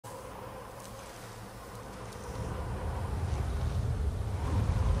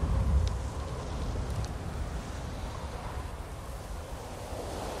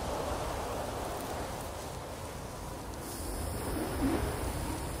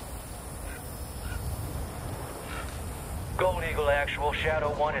Gold Eagle Actual, Shadow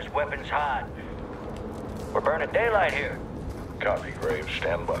 1 is weapons hot. We're burning daylight here. Copy, Graves.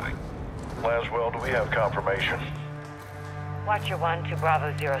 Stand by. Laswell, do we have confirmation? Watcher 1 to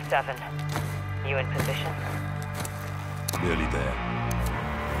Bravo 07. You in position? Nearly there.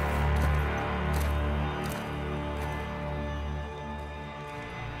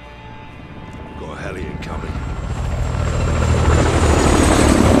 Got a heli incoming.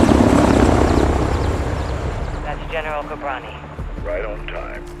 That's General Ghorbrani. Right on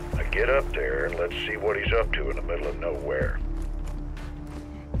time. Now get up there and let's see what he's up to in the middle of nowhere.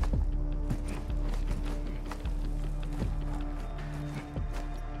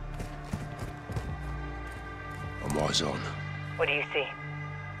 I'm eyes on. What do you see?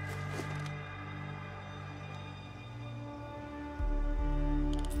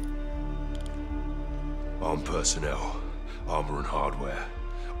 Armed personnel, armor and hardware,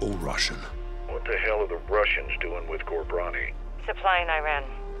 all Russian. What the hell are the Russians doing with Ghorbrani? Supply in Iran.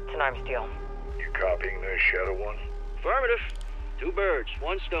 It's an arms deal. You copying this, Shadow 1? Affirmative. 2 birds,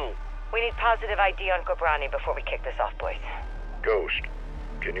 1 stone. We need positive ID on Ghorbrani before we kick this off, boys. Ghost,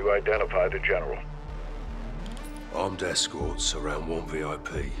 can you identify the general? Armed escorts around one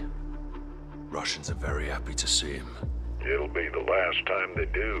VIP. Russians are very happy to see him. It'll be the last time they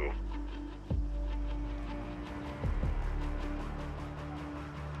do.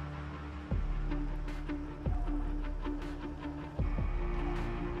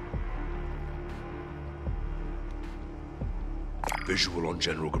 Visual on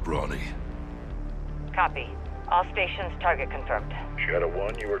General Ghorbrani. Copy. All stations target confirmed. Shadow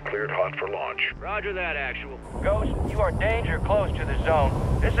 1, you are cleared hot for launch. Roger that, Actual. Ghost, you are danger close to the zone.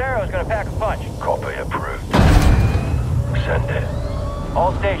 This arrow is gonna pack a punch. Copy approved. Send it.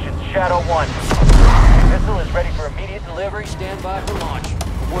 All stations, Shadow 1. Missile is ready for immediate delivery. Stand by for launch.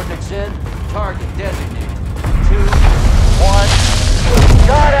 Coordinates in. Target designated. 2, 1.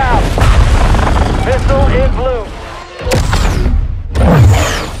 Shot out! Missile in blue.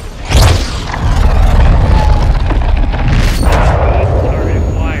 Target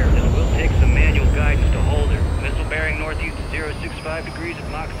acquired. This will take some manual guidance to hold her. Missile bearing northeast at 065 degrees at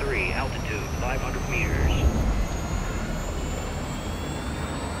Mach 3. Altitude 500 meters.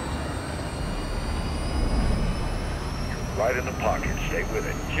 Right in the pocket. Stay with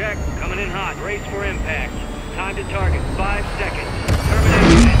it. Check. Coming in hot. Race for impact. Time to target. 5 seconds.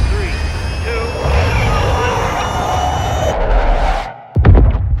 Termination in 3, 2, 1.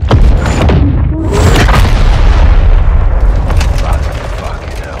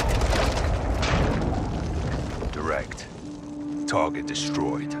 Fucking hell. Direct. Target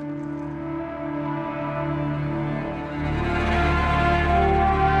destroyed.